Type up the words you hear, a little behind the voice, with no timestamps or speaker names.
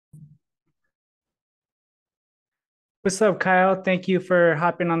What's up, Kyle? Thank you for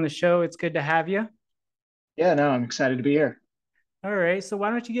hopping on the show. It's good to have you. Yeah, no, I'm excited to be here. All right. So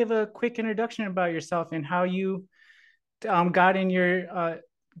why don't you give a quick introduction about yourself and how you got in your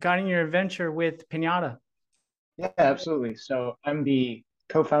adventure with Pinata? Yeah, absolutely. So I'm the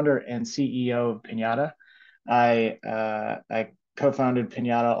co-founder and CEO of Pinata. I co-founded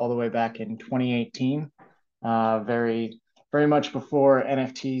Pinata all the way back in 2018, very much before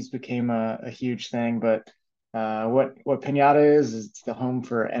NFTs became a huge thing. But what Pinata is it's the home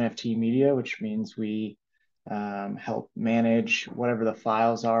for NFT media, which means we help manage whatever the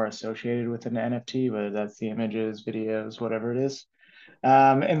files are associated with an NFT, whether that's the images, videos, whatever it is.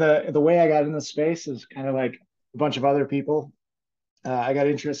 And the way I got in the space is kind of like a bunch of other people. I got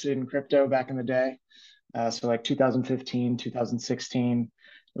interested in crypto back in the day. So like 2015, 2016,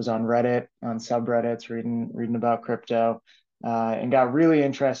 was on Reddit, on subreddits, reading about crypto, and got really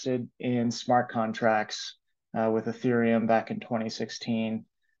interested in smart contracts with Ethereum back in 2016.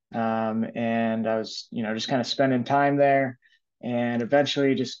 And I was, just kind of spending time there, and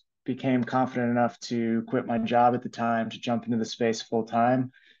eventually just became confident enough to quit my job at the time to jump into the space full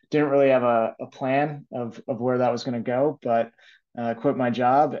time. Didn't really have a plan of where that was going to go, but quit my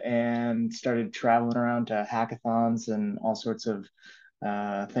job and started traveling around to hackathons and all sorts of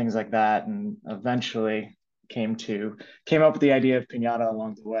things like that, and eventually came up with the idea of Pinata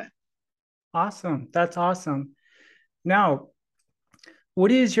along the way. Awesome. That's awesome. Now,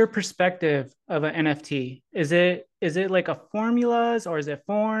 what is your perspective of an NFT? Is it like a formulas or is it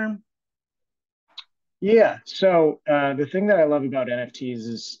form? Yeah. So the thing that I love about NFTs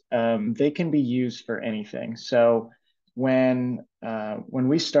is they can be used for anything. So when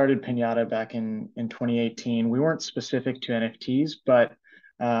we started Pinata back in 2018, we weren't specific to NFTs, but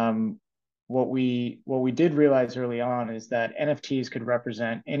um, what we did realize early on is that NFTs could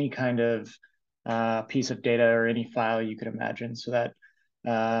represent any kind of piece of data or any file you could imagine. So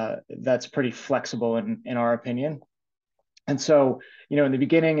that's pretty flexible in our opinion. And so, in the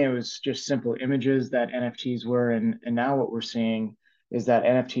beginning, it was just simple images that NFTs were, and now what we're seeing is that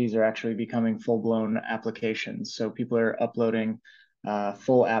NFTs are actually becoming full-blown applications. So people are uploading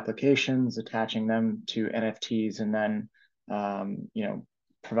full applications, attaching them to NFTs, and then,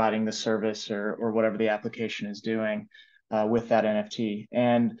 providing the service or whatever the application is doing with that NFT.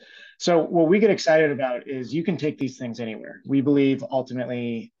 And so, what we get excited about is you can take these things anywhere. We believe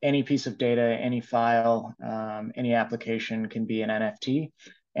ultimately any piece of data, any file, any application can be an NFT,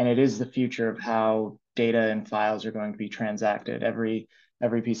 and it is the future of how data and files are going to be transacted. Every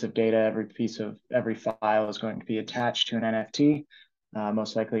piece of data, every file is going to be attached to an NFT.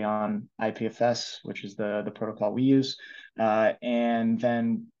 Most likely on IPFS, which is the protocol we use, and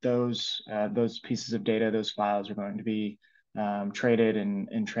then those pieces of data, those files are going to be traded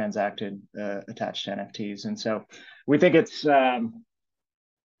and transacted attached to NFTs. And so we think it's a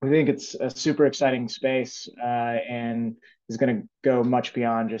super exciting space, and is going to go much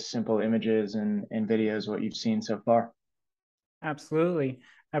beyond just simple images and videos, what you've seen so far. Absolutely.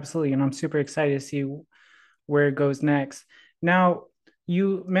 Absolutely. And I'm super excited to see where it goes next. Now,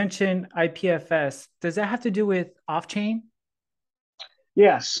 you mentioned IPFS. Does that have to do with off-chain?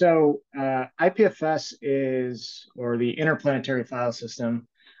 Yeah, so IPFS or the Interplanetary File System,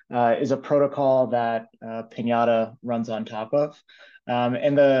 is a protocol that Pinata runs on top of.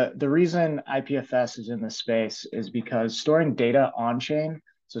 And the reason IPFS is in this space is because storing data on chain,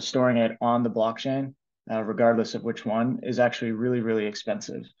 so storing it on the blockchain, regardless of which one, is actually really, really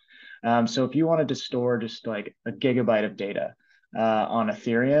expensive. So if you wanted to store just like a gigabyte of data on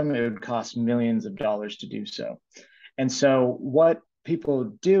Ethereum, it would cost millions of dollars to do so. And so what people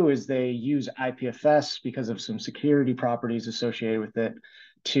do is they use IPFS because of some security properties associated with it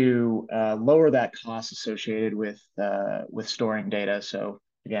to lower that cost associated with storing data. So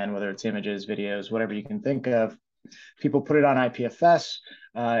again, whether it's images, videos, whatever you can think of, people put it on IPFS.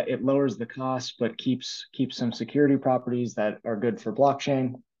 It lowers the cost, but keeps some security properties that are good for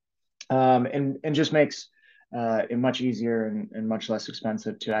blockchain, and just makes it much easier and much less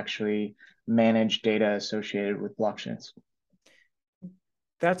expensive to actually manage data associated with blockchains.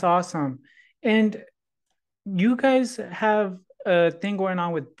 That's awesome. And you guys have a thing going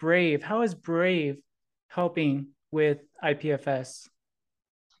on with Brave. How is Brave helping with IPFS?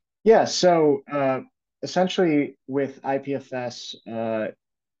 Yeah, so essentially with IPFS,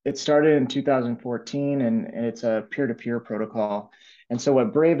 it started in 2014, and it's a peer-to-peer protocol. And so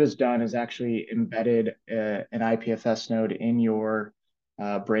what Brave has done is actually embedded an IPFS node in your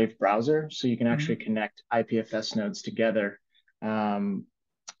Brave browser, so you can actually Mhm. connect IPFS nodes together. Um,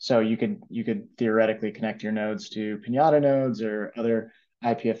 so you could theoretically connect your nodes to Pinata nodes or other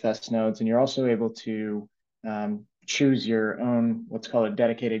IPFS nodes, and you're also able to choose your own what's called a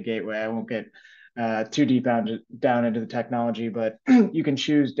dedicated gateway. I won't get too deep down into the technology, but you can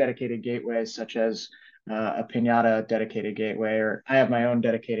choose dedicated gateways such as a Pinata dedicated gateway, or I have my own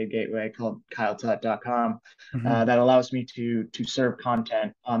dedicated gateway called KyleTut.com Mhm. that allows me to serve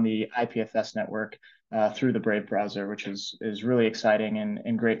content on the IPFS network through the Brave browser, which is really exciting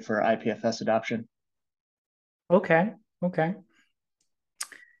and great for IPFS adoption. Okay. Okay.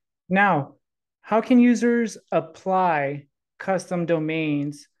 Now, how can users apply custom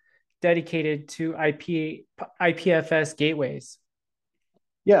domains dedicated to IPFS gateways?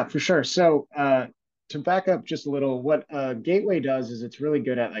 Yeah, for sure. So to back up just a little, what Gateway does is it's really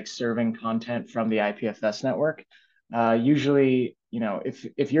good at like serving content from the IPFS network. Usually,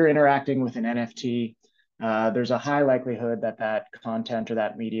 if you're interacting with an NFT, there's a high likelihood that that content or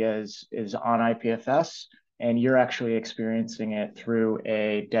that media is on IPFS, and you're actually experiencing it through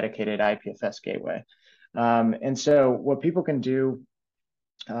a dedicated IPFS gateway. And so, what people can do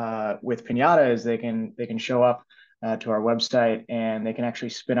with Pinata is they can show up to our website and they can actually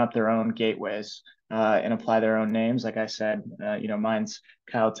spin up their own gateways and apply their own names. Like I said, mine's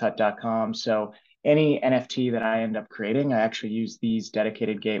KyleTut.com. So any NFT that I end up creating, I actually use these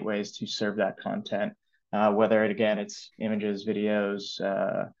dedicated gateways to serve that content. Whether it's images, videos,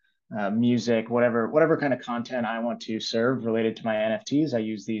 music, whatever kind of content I want to serve related to my NFTs, I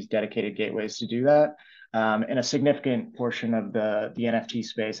use these dedicated gateways to do that. And a significant portion of the NFT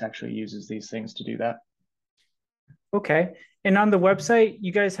space actually uses these things to do that. Okay. And on the website,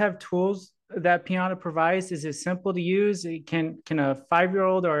 you guys have tools that Piana provides. Is it simple to use? Can a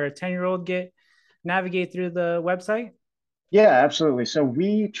 5-year-old or a 10-year-old get navigate through the website? Yeah, absolutely. So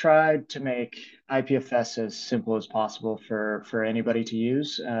we tried to make IPFS as simple as possible for anybody to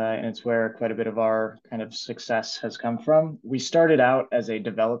use, and it's where quite a bit of our kind of success has come from. We started out as a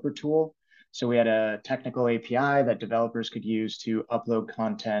developer tool, so we had a technical API that developers could use to upload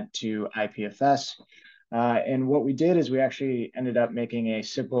content to IPFS. And what we did is we actually ended up making a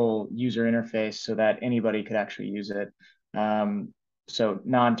simple user interface so that anybody could actually use it. So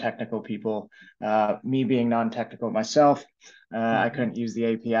non-technical people, me being non-technical myself, I Mhm. couldn't use the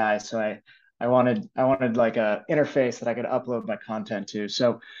API, so I wanted like a interface that I could upload my content to.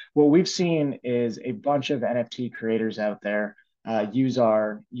 So what we've seen is a bunch of NFT creators out there use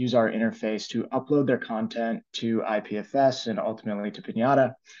our interface to upload their content to IPFS and ultimately to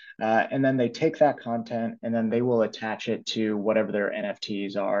Pinata. And then they take that content and then they will attach it to whatever their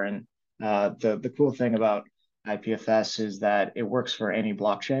NFTs are. And the cool thing about IPFS is that it works for any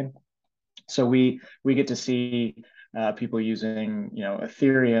blockchain. So we get to see people using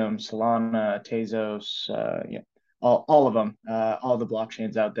Ethereum, Solana, Tezos, all of them, all the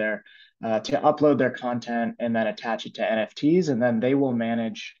blockchains out there to upload their content and then attach it to NFTs, and then they will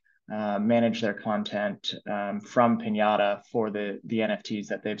manage their content from Pinata for the NFTs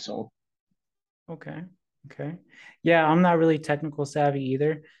that they've sold. Okay. Okay. Yeah, I'm not really technical savvy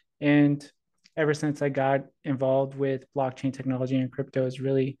either. And ever since I got involved with blockchain technology and crypto, it's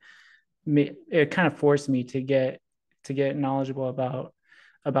really it kind of forced me to get knowledgeable about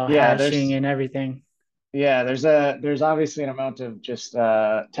Yeah, hashing and everything. there's obviously an amount of just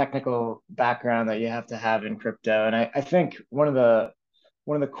technical background that you have to have in crypto, and I think one of the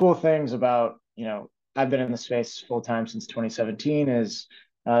cool things about I've been in the space full time since 2017 is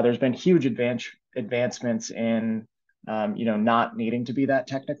there's been huge advancements in not needing to be that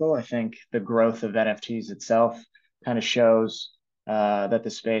technical. I think the growth of NFTs itself kind of shows that the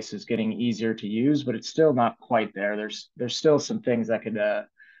space is getting easier to use, but it's still not quite there. There's still some things that could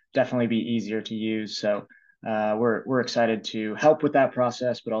definitely be easier to use. So we're excited to help with that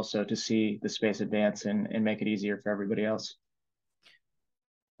process, but also to see the space advance and make it easier for everybody else.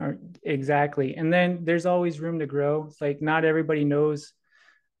 Exactly. And then there's always room to grow. It's like not everybody knows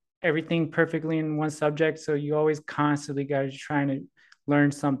everything perfectly in one subject. So you always constantly guys trying to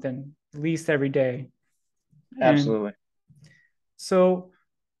learn something, at least every day. And Absolutely. so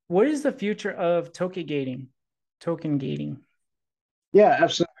what is the future of token gating? Yeah,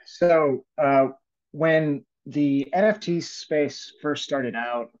 absolutely. So when the NFT space first started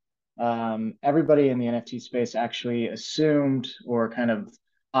out, everybody in the NFT space actually assumed or kind of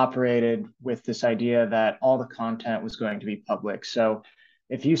operated with this idea that all the content was going to be public. So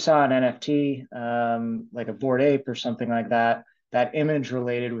if you saw an NFT, like a Bored Ape or something like that, that image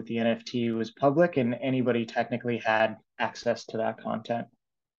related with the NFT was public and anybody technically had access to that content.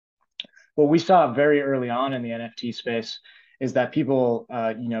 What we saw very early on in the NFT space is that people,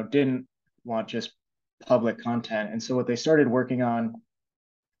 didn't want just public content, and so what they started working on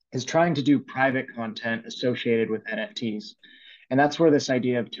is trying to do private content associated with NFTs. And that's where this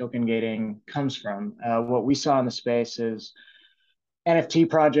idea of token gating comes from. What we saw in the space is NFT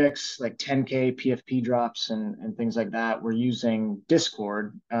projects like 10K PFP drops and things like that were using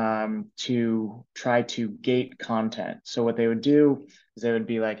Discord to try to gate content. So what they would do is they would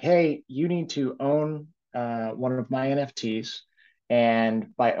be like, hey, you need to own one of my NFTs.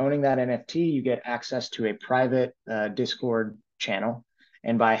 And by owning that NFT, you get access to a private Discord channel.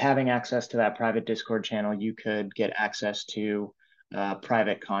 And by having access to that private Discord channel, you could get access to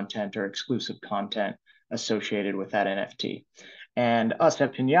private content or exclusive content associated with that NFT. And us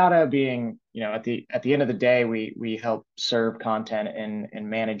at Pinata being, at the end of the day, we help serve content and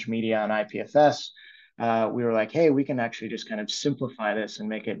manage media on IPFS. We were like, hey, we can actually just kind of simplify this and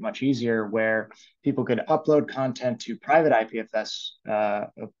make it much easier where people could upload content to a private IPFS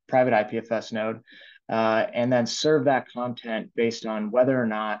node, and then serve that content based on whether or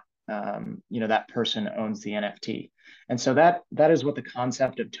not that person owns the NFT. And so that is what the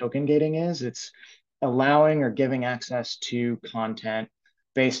concept of token gating is. It's allowing or giving access to content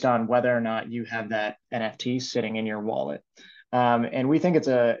based on whether or not you have that NFT sitting in your wallet. And we think it's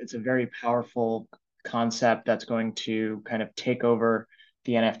a very powerful concept that's going to kind of take over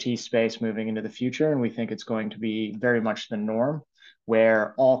the NFT space moving into the future. And we think it's going to be very much the norm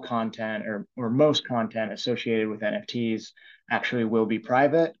where all content or most content associated with NFTs actually will be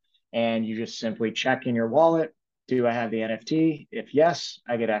private. And you just simply check in your wallet, do I have the NFT? If yes,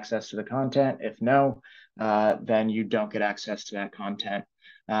 I get access to the content. If no, then you don't get access to that content.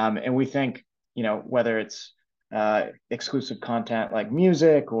 And we think, whether it's exclusive content like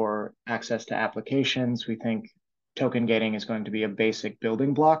music or access to applications, we think token gating is going to be a basic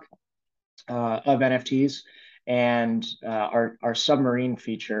building block of NFTs. And our submarine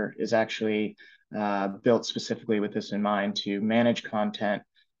feature is actually built specifically with this in mind to manage content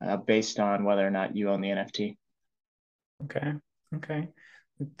based on whether or not you own the NFT. Okay. Okay.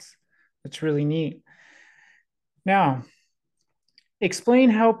 That's really neat. Now, explain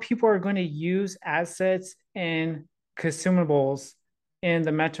how people are going to use assets and consumables in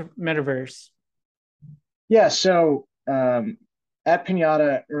the metaverse. Yeah. So at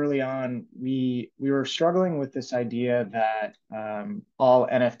Pinata early on, we were struggling with this idea that all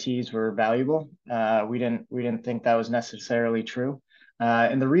NFTs were valuable. We didn't think that was necessarily true.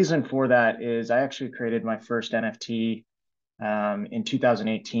 And the reason for that is I actually created my first NFT in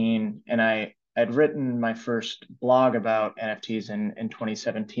 2018, and I'd written my first blog about NFTs in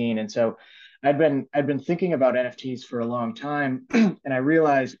 2017, and so I'd been thinking about NFTs for a long time, and I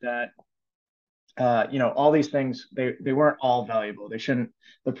realized that all these things they weren't all valuable.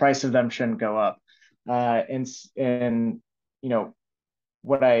 The price of them shouldn't go up, and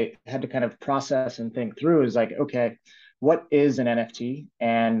what I had to kind of process and think through is like, okay, what is an NFT?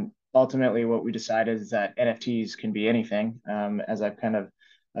 And ultimately, what we decided is that NFTs can be anything, as I've kind of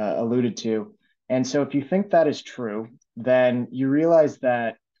alluded to. And so, if you think that is true, then you realize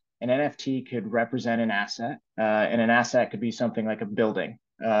that an NFT could represent an asset, and an asset could be something like a building,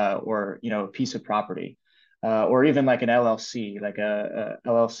 or a piece of property, or even like an LLC, like a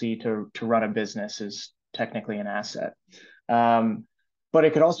LLC to run a business is technically an asset. But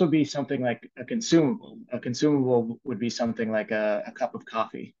it could also be something like a consumable. A consumable would be something like a cup of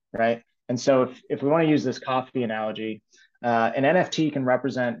coffee, right? And so if we want to use this coffee analogy, an NFT can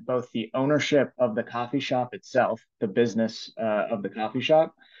represent both the ownership of the coffee shop itself, the business of the coffee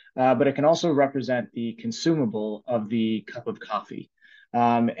shop, but it can also represent the consumable of the cup of coffee.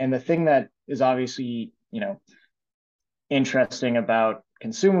 And the thing that is obviously, interesting about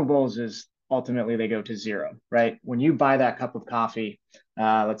consumables is ultimately they go to zero, right? When you buy that cup of coffee,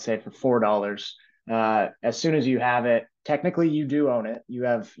 let's say for $4, as soon as you have it, technically you do own it. You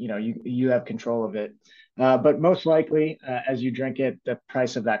have, you have control of it. But most likely, as you drink it, the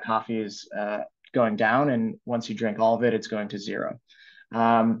price of that coffee is going down, and once you drink all of it, it's going to zero.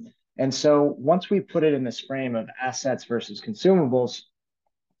 And so once we put it in this frame of assets versus consumables,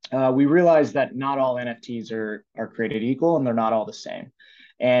 we realize that not all NFTs are created equal, and they're not all the same.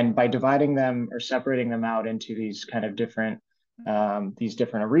 And by dividing them or separating them out into these kind of different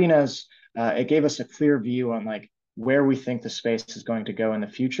arenas, it gave us a clear view on like where we think the space is going to go in the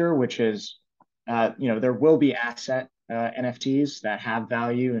future, which is, there will be asset NFTs that have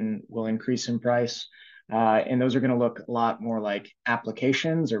value and will increase in price. And those are going to look a lot more like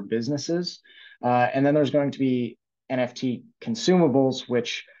applications or businesses. And then there's going to be NFT consumables,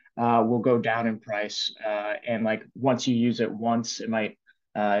 which will go down in price. And like once you use it once, it might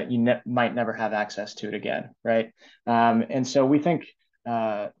might never have access to it again, right? And so we think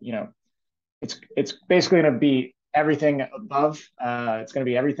it's basically going to be everything above. It's going to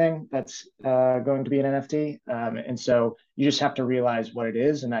be everything that's going to be an NFT. And so you just have to realize what it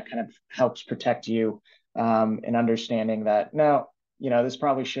is, and that kind of helps protect you in understanding that no, this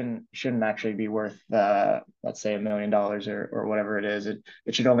probably shouldn't actually be worth let's say $1 million or whatever it is. It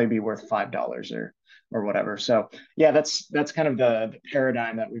should only be worth $5 or whatever. So yeah, that's kind of the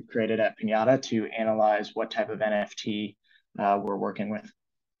paradigm that we've created at Pinata to analyze what type of NFT we're working with.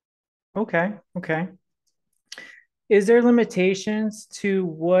 Okay. Okay. Is there limitations to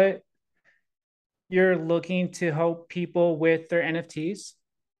what you're looking to help people with their NFTs?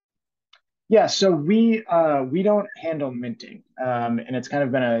 Yeah, so we don't handle minting, and it's kind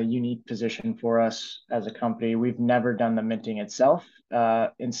of been a unique position for us as a company. We've never done the minting itself.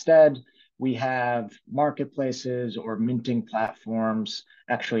 Instead, we have marketplaces or minting platforms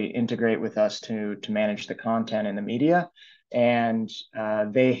actually integrate with us to manage the content and the media, and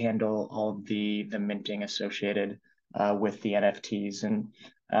they handle all of the minting associated with the NFTs.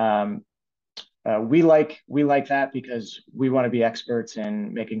 And we like that because we want to be experts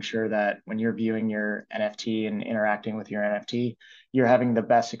in making sure that when you're viewing your NFT and interacting with your NFT, you're having the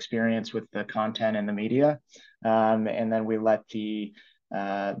best experience with the content and the media. And then we let the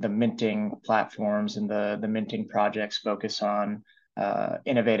minting platforms and the minting projects focus on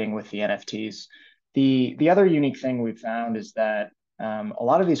innovating with the NFTs. The other unique thing we've found is that a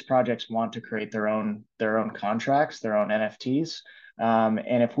lot of these projects want to create their own contracts, their own NFTs.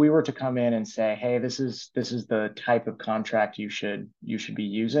 And if we were to come in and say, "Hey, this is the type of contract you should be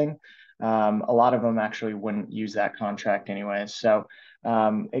using," a lot of them actually wouldn't use that contract anyways. So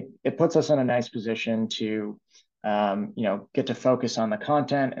it puts us in a nice position to get to focus on the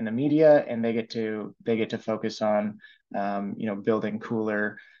content and the media, and they get to focus on building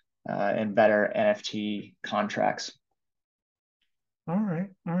cooler and better NFT contracts. All right.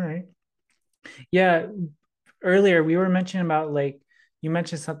 All right. Yeah. Earlier, we were mentioning about like, you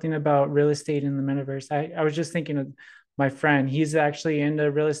mentioned something about real estate in the metaverse. I was just thinking of my friend. He's actually into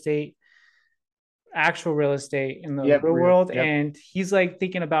real estate, actual real estate in the Yep, real real. world. Yep. And he's like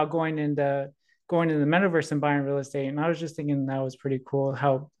thinking about going into the metaverse and buying real estate. And I was just thinking that was pretty cool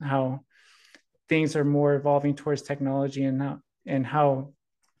how things are more evolving towards technology and how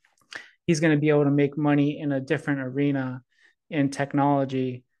he's going to be able to make money in a different arena in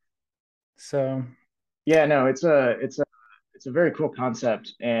technology. So Yeah, no, it's a very cool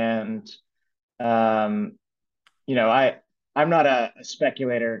concept, and um, I'm not a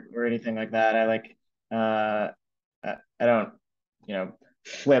speculator or anything like that. Uh, I don't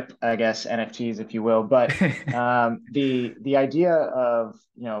flip, I guess, NFTs, if you will, but the idea of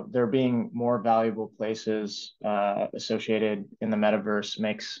there being more valuable places associated in the metaverse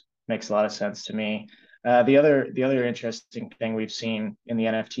makes a lot of sense to me. The other interesting thing we've seen in the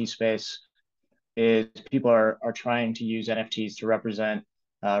NFT space is people are trying to use NFTs to represent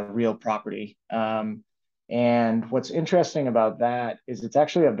real property. And what's interesting about that is it's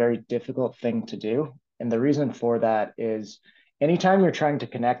actually a very difficult thing to do. And the reason for that is anytime you're trying to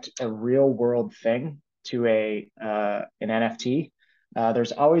connect a real world thing to an NFT,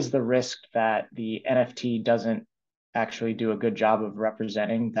 there's always the risk that the NFT doesn't actually do a good job of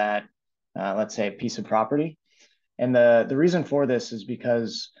representing that, let's say, piece of property. And the reason for this is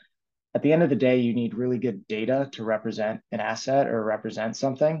because at the end of the day, you need really good data to represent an asset or represent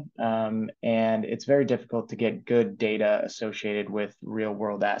something. And it's very difficult to get good data associated with real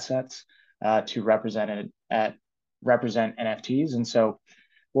world assets to represent NFTs. And so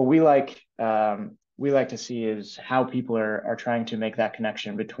what we like to see is how people are trying to make that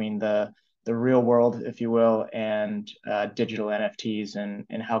connection between the real world, if you will, and digital NFTs,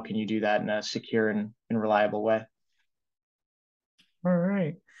 and how can you do that in a secure and reliable way. all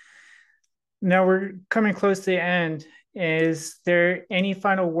right. Now we're coming close to the end. Is there any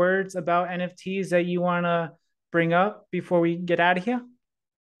final words about NFTs that you want to bring up before we get out of here?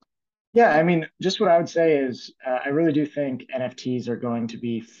 Yeah, I mean, just what I would say is I really do think NFTs are going to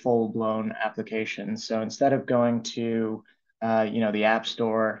be full-blown applications. So instead of going to the App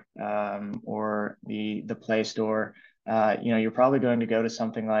Store or the Play Store, you're probably going to go to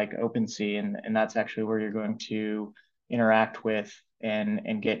something like OpenSea, and that's actually where you're going to interact with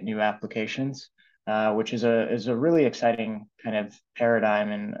and get new applications, which is a really exciting kind of paradigm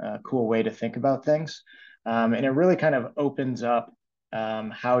and a cool way to think about things. And it really kind of opens up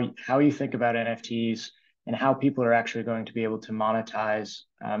how you think about NFTs and how people are actually going to be able to monetize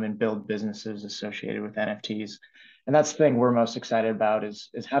and build businesses associated with NFTs. And that's the thing we're most excited about is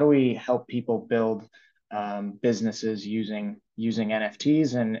how do we help people build businesses using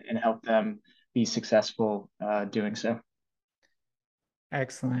NFTs and help them be successful doing so.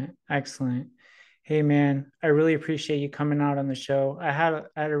 Excellent. Excellent. Hey man, I really appreciate you coming out on the show. I had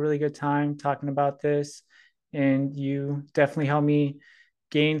a really good time talking about this, and you definitely helped me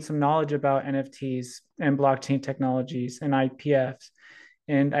gain some knowledge about NFTs and blockchain technologies and IPFs.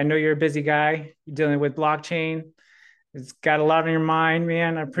 And I know you're a busy guy. You're dealing with blockchain. It's got a lot on your mind,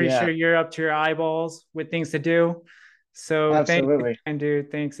 man. I'm pretty sure Yeah, you're up to your eyeballs with things to do. So thanks absolutely. again,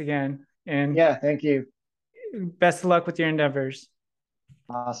 dude. Thanks again. And Yeah, thank you. best of luck with your endeavors.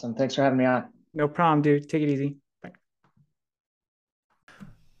 Awesome. Thanks for having me on. No problem, dude. Take it easy. Bye.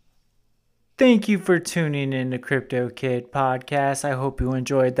 Thank you for tuning in to Crypto Kid Podcast. I hope you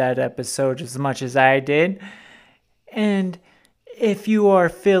enjoyed that episode as much as I did. And if you are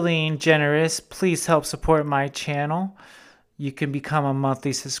feeling generous, please help support my channel. You can become a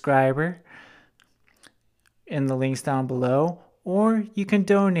monthly subscriber in the links down below, or you can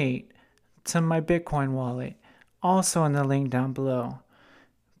donate to my Bitcoin wallet, also in the link down below.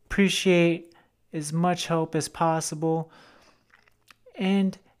 Appreciate as much help as possible.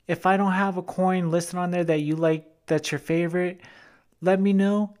 And if I don't have a coin listed on there that you like, that's your favorite, let me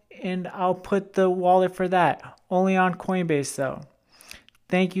know and I'll put the wallet for that. Only on Coinbase though.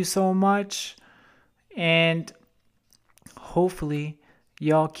 Thank you so much. And hopefully,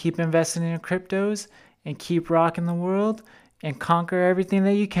 y'all keep investing in cryptos and keep rocking the world and conquer everything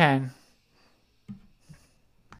that you can.